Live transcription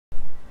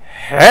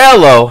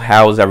Hello,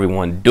 how's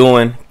everyone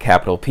doing?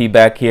 Capital P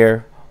back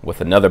here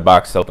with another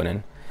box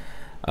opening.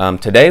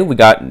 Today we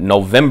got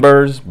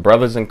November's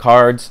Brothers and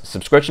Cards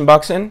subscription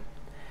box in.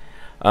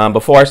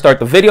 Before I start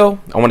the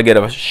video, I want to give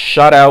a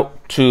shout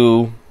out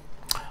to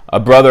a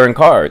brother in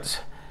cards,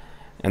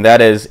 and that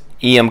is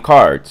EM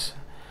Cards.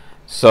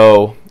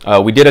 So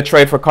we did a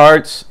trade for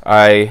cards.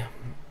 I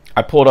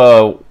pulled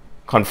a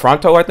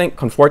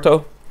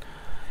Conforto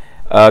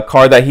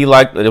card that he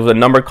liked. It was a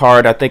number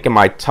card, I think, in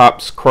my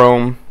Topps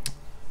Chrome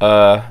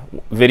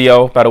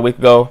video about a week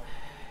ago,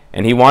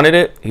 and he wanted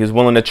it. He was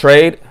willing to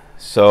trade,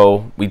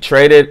 so we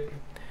traded.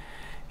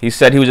 He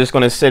said he was just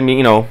going to send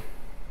me,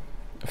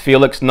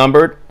 Felix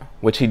numbered,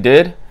 which he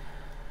did,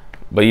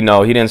 but he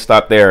didn't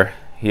stop there.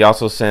 He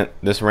also sent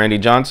this Randy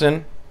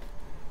Johnson,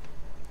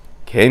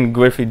 Ken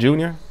Griffey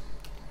Jr.,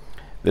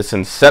 this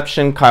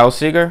Inception Kyle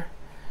Seager,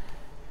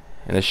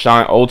 and this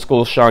old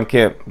school Sean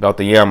Kemp about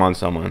to yam on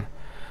someone.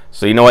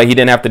 So you know what? He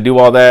didn't have to do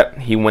all that.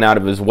 He went out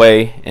of his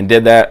way and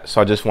did that.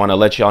 So I just want to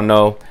let y'all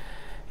know,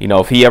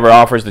 if he ever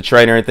offers to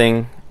trade or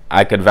anything,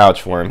 I could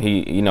vouch for him.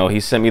 He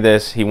sent me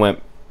this. He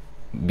went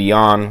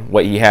beyond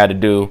what he had to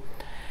do,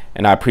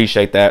 and I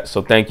appreciate that.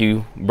 So thank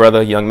you,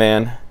 brother, young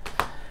man.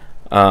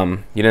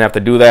 You didn't have to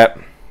do that,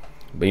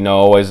 but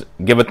always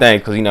give a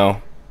thanks, because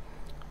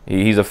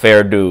he's a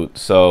fair dude.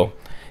 So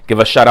give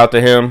a shout out to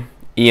him.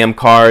 EM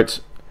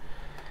Cards,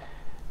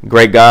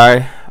 great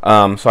guy.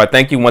 So I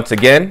thank you once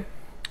again.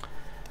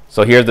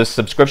 So here's the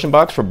subscription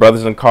box for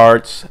Brothers and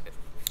Cards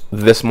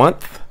this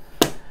month.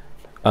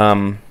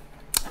 Got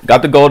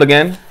the gold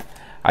again.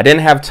 I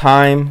didn't have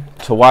time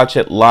to watch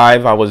it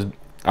live. I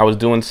was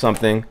doing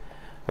something.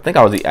 I think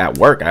I was at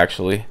work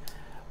actually.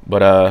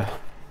 But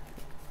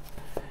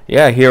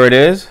yeah, here it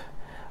is.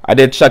 I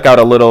did check out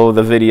a little of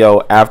the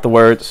video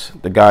afterwards.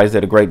 The guys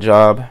did a great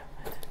job,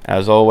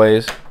 as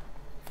always.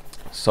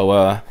 So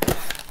I'm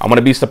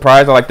gonna be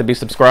surprised. I like to be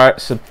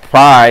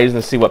surprised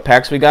and see what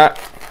packs we got.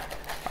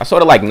 I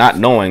sort of like not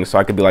knowing, so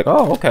I could be like,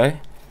 oh, okay,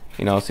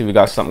 see if we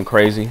got something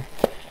crazy.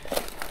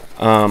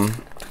 So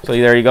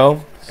there you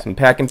go, some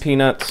packing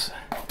peanuts.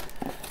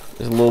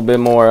 There's a little bit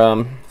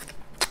more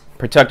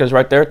protectors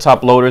right there,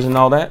 top loaders and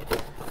all that.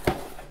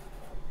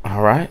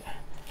 All right.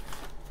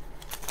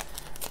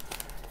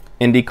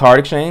 Indie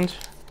card exchange,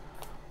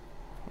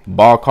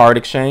 ball card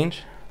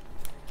exchange,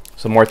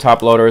 some more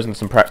top loaders and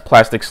some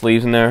plastic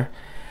sleeves in there.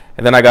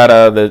 And then I got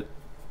the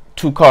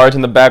two cards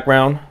in the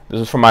background.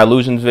 This is from my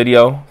Illusions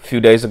video a few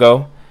days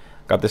ago.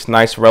 Got this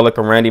nice relic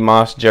of Randy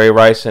Moss, Jerry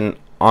Rice, and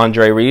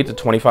Andre Reed to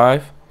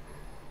 25.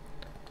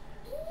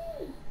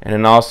 And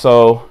then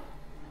also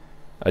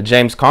a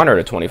James Conner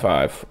to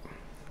 25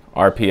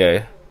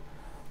 RPA.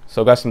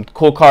 So got some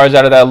cool cards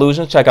out of that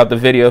Illusions. Check out the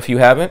video if you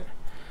haven't.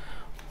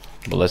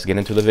 But let's get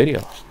into the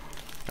video.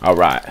 All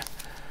right.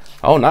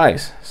 Oh,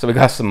 nice. So we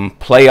got some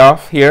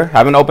playoff here.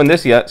 Haven't opened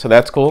this yet, so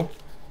that's cool.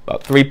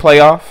 About 3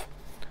 playoff.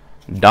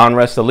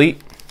 Donruss Elite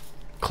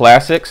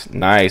Classics.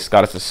 Nice.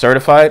 Got us a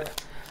certified.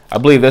 I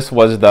believe this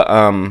was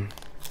the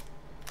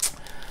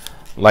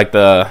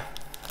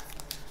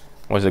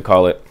what does it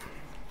call it?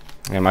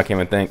 Damn, I can't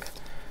even think.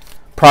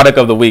 Product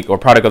of the week or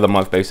product of the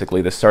month,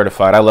 basically. The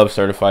certified. I love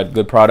certified.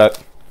 Good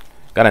product.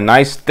 Got a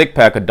nice thick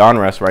pack of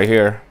Donruss right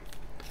here.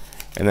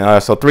 And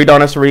then so 3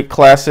 Donruss Elite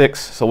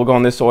Classics. So we'll go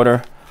in this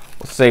order.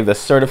 We'll save the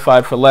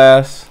certified for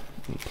last.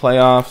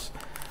 Playoffs.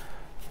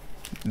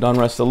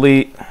 Donruss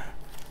Elite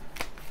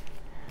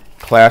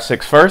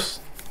Classics first.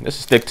 This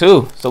is stick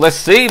 2. So let's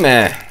see,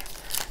 man.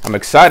 I'm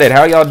excited.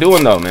 How y'all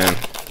doing though, man?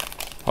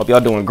 Hope y'all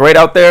doing great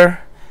out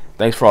there.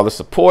 Thanks for all the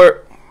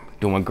support.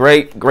 Doing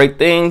great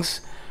things.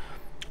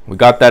 We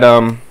got that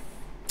I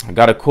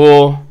got a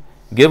cool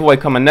giveaway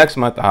coming next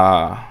month.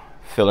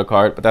 Filler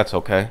card, but that's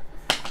okay.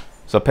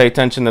 So pay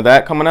attention to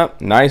that coming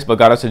up. Nice, but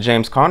got us a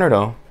James Conner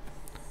though.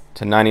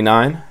 To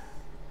 99.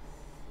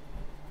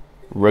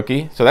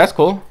 Rookie. So that's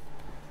cool.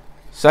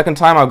 Second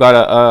time I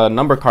got a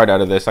number card out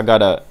of this. I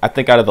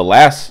think out of the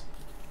last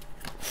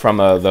from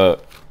the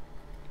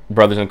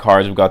Brothers and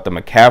Cards, we got the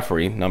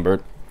McCaffrey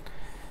numbered.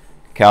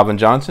 Calvin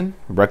Johnson,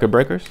 record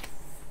breakers.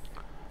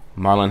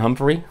 Marlon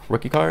Humphrey,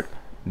 rookie card.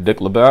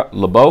 Dick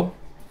LeBeau.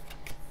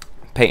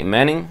 Peyton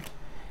Manning.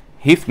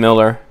 Heath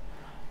Miller.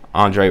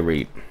 Andre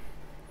Reed.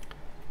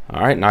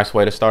 All right, nice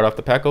way to start off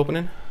the pack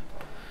opening.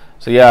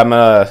 So yeah, I'm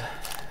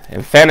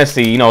in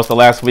fantasy. It's the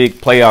last week.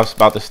 Playoffs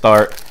about to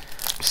start.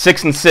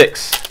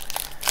 6-6.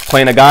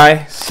 Playing a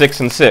guy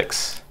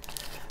 6-6,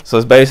 so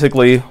it's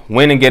basically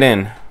win and get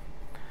in.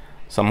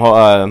 Some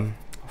I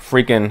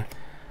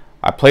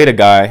played a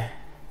guy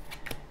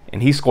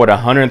and he scored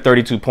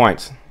 132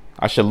 points.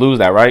 I should lose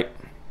that, right?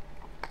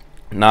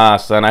 Nah,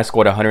 son, I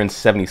scored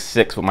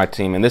 176 with my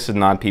team, and this is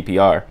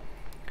non-PPR.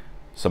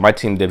 So my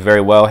team did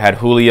very well. Had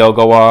Julio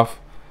go off,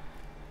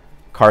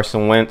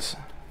 Carson Wentz,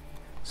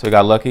 so we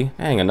got lucky.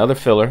 Dang, another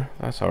filler.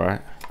 That's all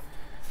right.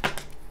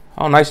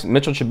 Oh, nice.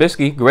 Mitchell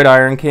Trubisky,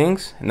 Gridiron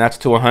Kings, and that's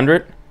to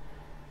 100.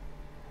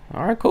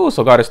 All right, cool.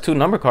 So got us 2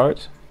 number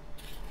cards.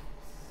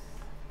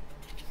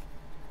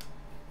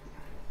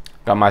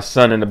 Got my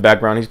son in the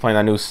background. He's playing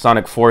that new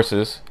Sonic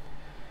Forces.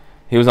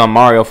 He was on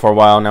Mario for a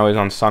while. Now he's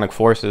on Sonic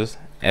Forces.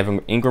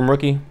 Evan Ingram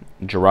rookie,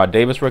 Gerard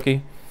Davis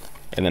rookie,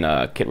 and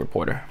then Kid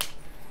Reporter.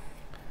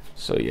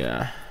 So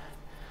yeah,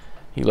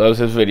 he loves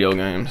his video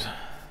games.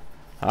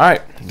 All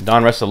right,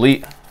 Donruss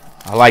Elite.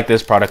 I like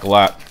this product a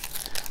lot.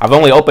 I've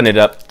only opened it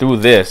up through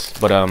this,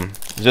 but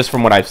just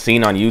from what I've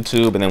seen on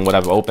YouTube and then what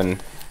I've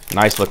opened,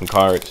 nice looking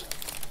cards.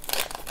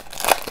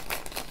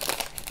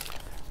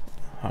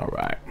 All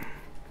right,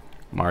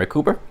 Mari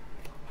Cooper,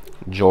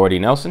 Jordy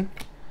Nelson,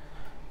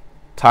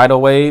 Tidal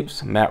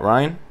Waves, Matt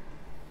Ryan.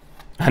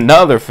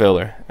 Another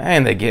filler.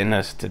 And they're getting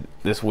us to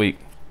this week.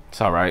 It's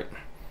all right.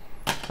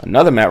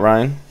 Another Matt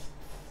Ryan.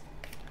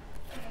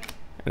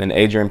 And then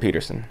Adrian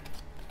Peterson.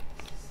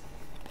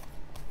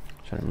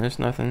 Should I miss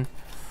nothing?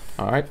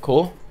 All right,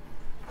 cool.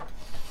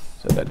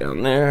 Set that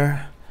down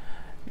there.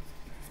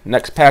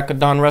 Next pack of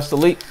Donruss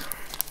Elite.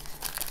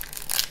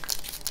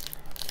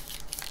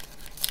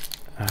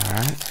 All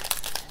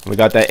right. We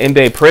got that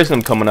NBA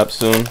Prism coming up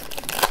soon.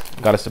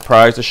 Got a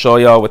surprise to show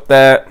y'all with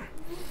that.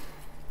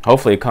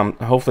 Hopefully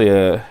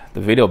the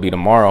video will be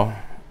tomorrow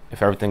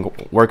if everything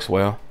works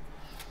well.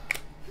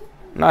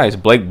 Nice.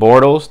 Blake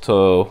Bortles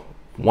to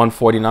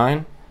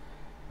 149.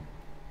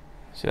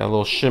 See that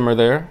little shimmer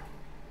there?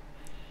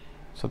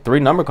 So 3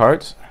 number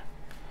cards.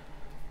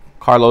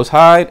 Carlos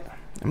Hyde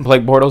and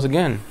Blake Bortles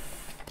again.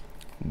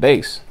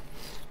 Base.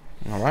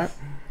 All right.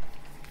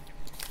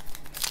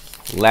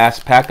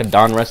 Last pack of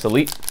Donruss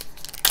Elite.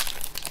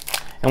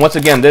 And once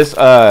again, this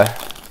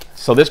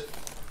so this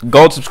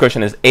gold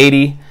subscription is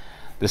 $80.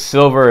 The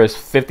silver is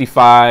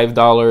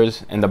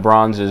 $55 and the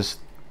bronze is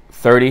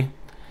 $30.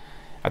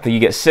 I think you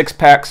get 6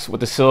 packs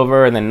with the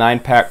silver and then 9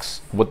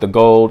 packs with the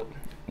gold,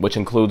 which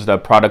includes the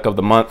product of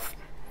the month,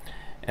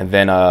 and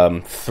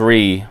then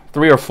 3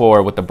 or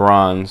 4 with the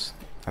bronze.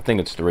 I think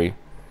it's 3.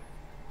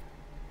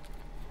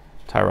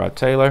 Tyrod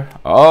Taylor.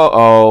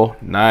 Oh,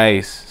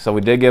 nice. So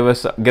we did get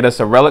us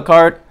a relic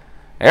card.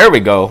 There we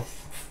go.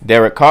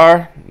 Derek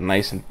Carr,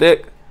 nice and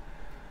thick.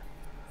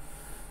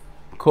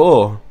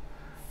 Cool.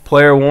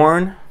 Player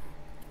worn.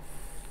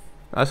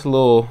 That's a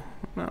little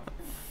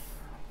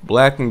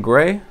black and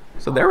gray.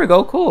 So there we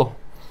go. Cool.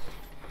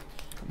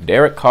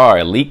 Derek Carr,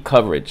 elite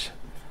coverage.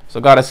 So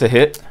got us a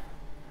hit.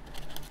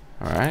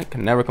 All right.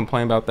 Can never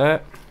complain about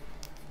that.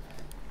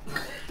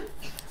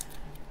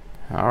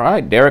 All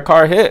right. Derek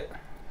Carr hit.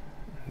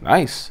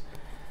 Nice.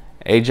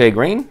 AJ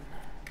Green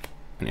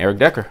and Eric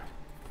Decker.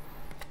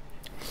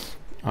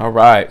 All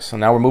right. So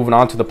now we're moving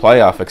on to the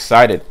playoff.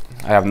 Excited.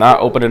 I have not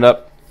opened it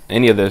up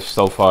any of this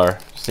so far.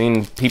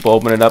 Seen people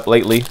open it up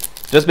lately.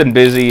 Just been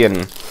busy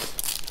and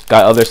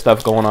got other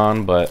stuff going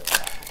on, but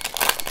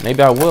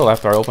maybe I will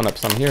after I open up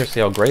some here,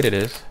 see how great it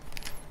is.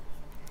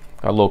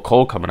 Got a little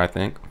cold coming, I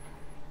think.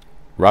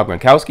 Rob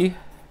Gronkowski,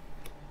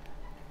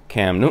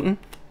 Cam Newton,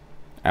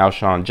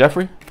 Alshon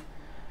Jeffrey,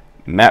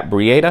 Matt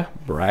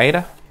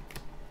Breida,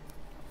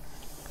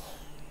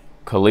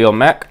 Khalil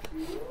Mack,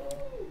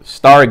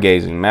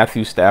 Stargazing,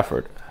 Matthew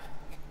Stafford,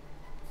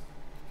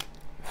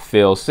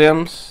 Phil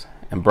Simms,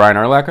 and Brian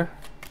Urlacher,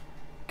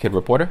 Kid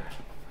Reporter.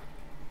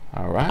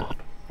 All right.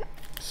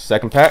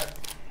 Second pack.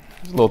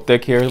 It's a little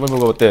thick here. Let me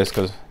go with this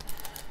because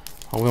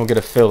we don't get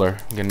a filler.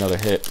 We'll get another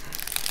hit.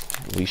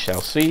 We shall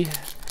see.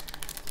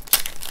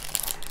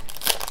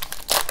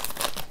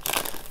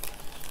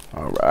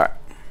 All right.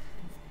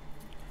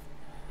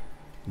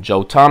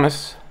 Joe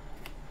Thomas,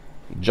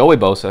 Joey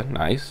Bosa,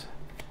 nice.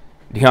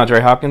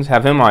 DeAndre Hopkins,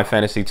 have him on my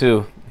fantasy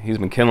too. He's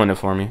been killing it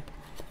for me.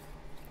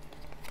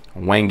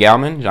 Wayne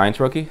Gallman, Giants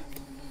rookie.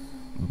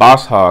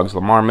 Boss Hogs,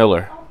 Lamar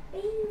Miller,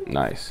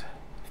 nice.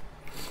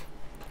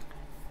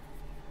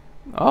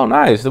 Oh,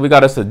 nice. Then we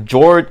got us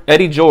a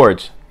Eddie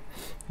George,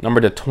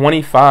 number to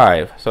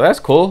 25. So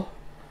that's cool.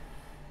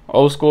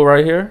 Old school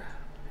right here.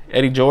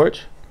 Eddie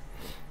George.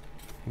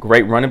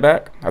 Great running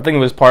back. I think it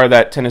was part of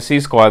that Tennessee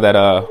squad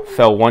that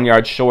fell 1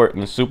 yard short in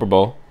the Super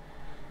Bowl.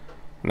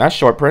 And that's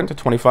short print to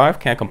 25.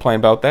 Can't complain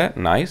about that.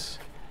 Nice.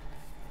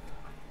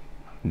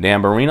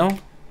 Dan Marino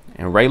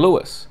and Ray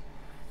Lewis.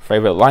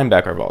 Favorite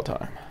linebacker of all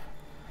time.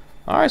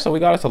 All right, so we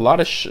got us a lot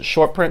of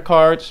short print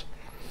cards.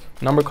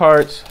 Number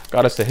cards.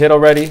 Got us a hit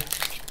already.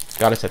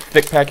 Got us a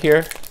thick pack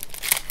here.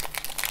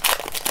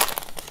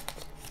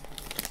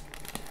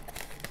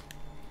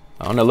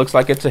 And it looks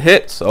like it's a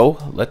hit, so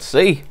let's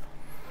see.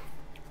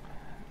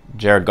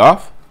 Jared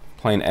Goff,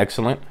 playing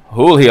excellent.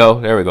 Julio,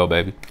 there we go,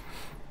 baby.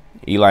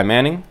 Eli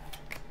Manning.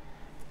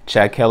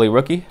 Chad Kelly,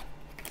 rookie.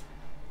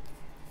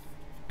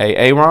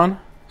 Aaron,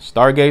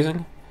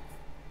 Stargazing.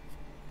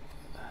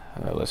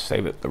 Let's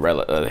save it,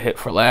 the hit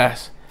for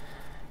last.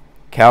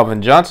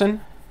 Calvin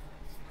Johnson.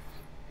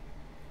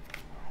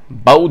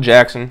 Bo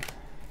Jackson.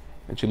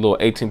 Get you a little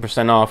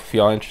 18% off if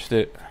y'all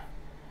interested.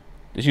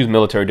 Just use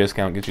military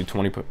discount, get you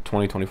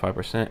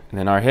 25%. And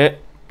then our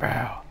hit.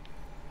 Wow.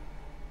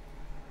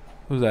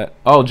 Who's that?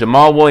 Oh,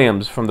 Jamal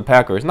Williams from the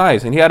Packers.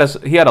 Nice. And he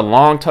had a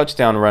long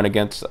touchdown run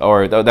against,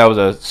 or that was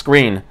a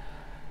screen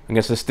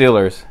against the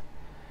Steelers.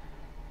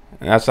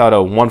 And that's out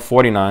of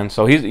 149.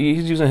 So he's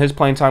using his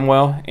playing time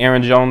well.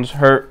 Aaron Jones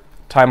hurt.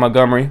 Ty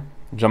Montgomery.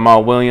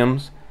 Jamal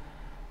Williams.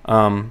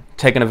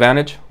 taking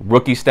advantage.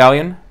 Rookie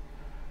Stallion.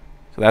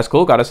 So that's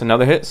cool. Got us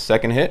another hit.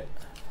 Second hit.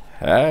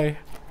 Hey.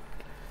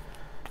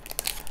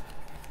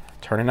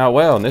 Turning out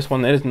well. And this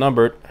one is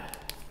numbered.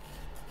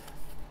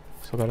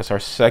 So got us our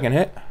second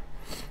hit.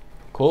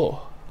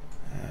 Cool.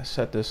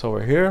 Set this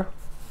over here.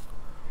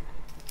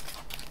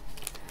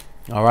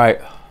 All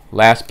right.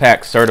 Last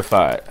pack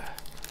certified.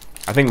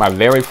 I think my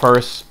very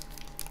first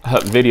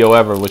video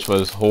ever, which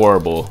was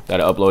horrible, that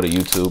I uploaded to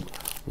YouTube,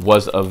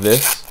 was of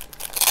this.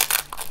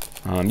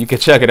 You can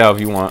check it out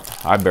if you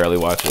want. I barely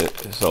watch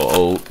it. It's so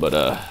old, but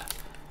I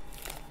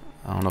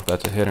don't know if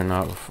that's a hit or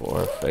not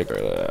before.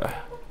 Faker.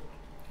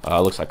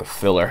 Looks like a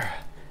filler.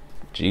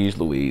 Jeez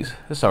Louise.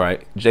 It's all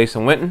right.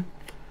 Jason Witten.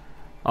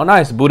 Oh,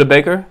 nice. Buda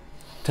Baker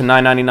to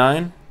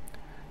 9.99.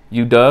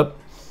 UW.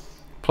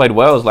 Played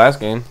well his last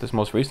game, this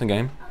most recent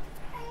game.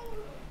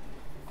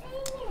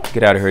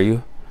 Get out of here,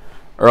 you.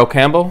 Earl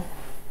Campbell.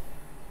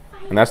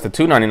 And that's the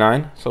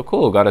 2.99. So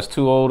cool. Got us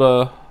two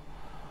old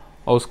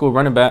school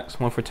running backs.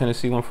 One for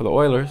Tennessee, one for the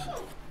Oilers.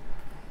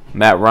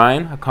 Matt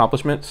Ryan,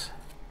 accomplishments.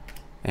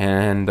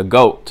 And the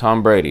GOAT,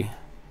 Tom Brady.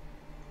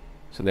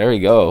 So there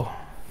you go.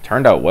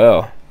 Turned out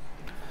well.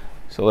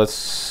 So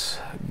let's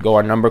go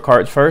our number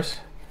cards first.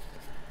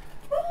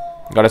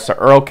 Got us to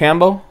Earl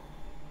Campbell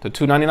to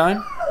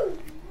 2.99.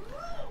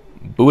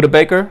 Buda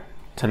Baker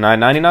to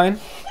 9.99.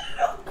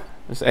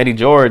 This Eddie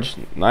George,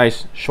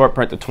 nice short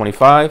print to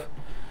 25.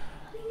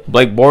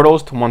 Blake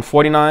Bortles to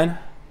 149.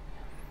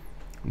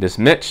 This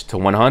Mitch to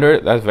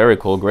 100. That's very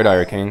cool.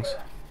 Gridiron Kings.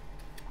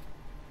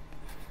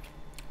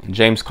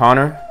 James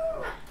Conner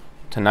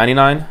to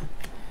 99.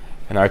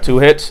 And our two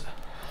hits.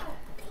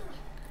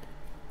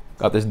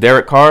 Got this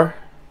Derek Carr.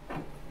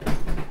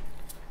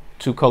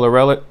 Two color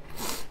relic.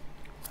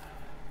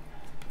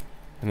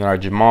 And then our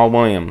Jamal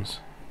Williams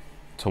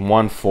to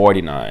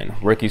 149.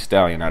 Ricky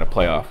Stallion out of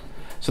playoff.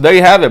 So there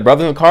you have it,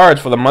 brothers and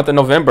cards for the month of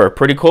November.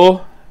 Pretty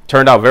cool.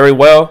 Turned out very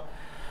well.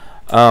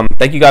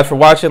 Thank you guys for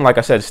watching. Like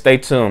I said, stay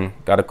tuned.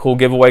 Got a cool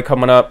giveaway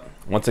coming up.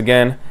 Once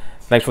again,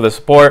 thanks for the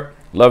support.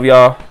 Love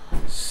y'all.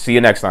 See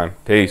you next time.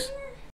 Peace.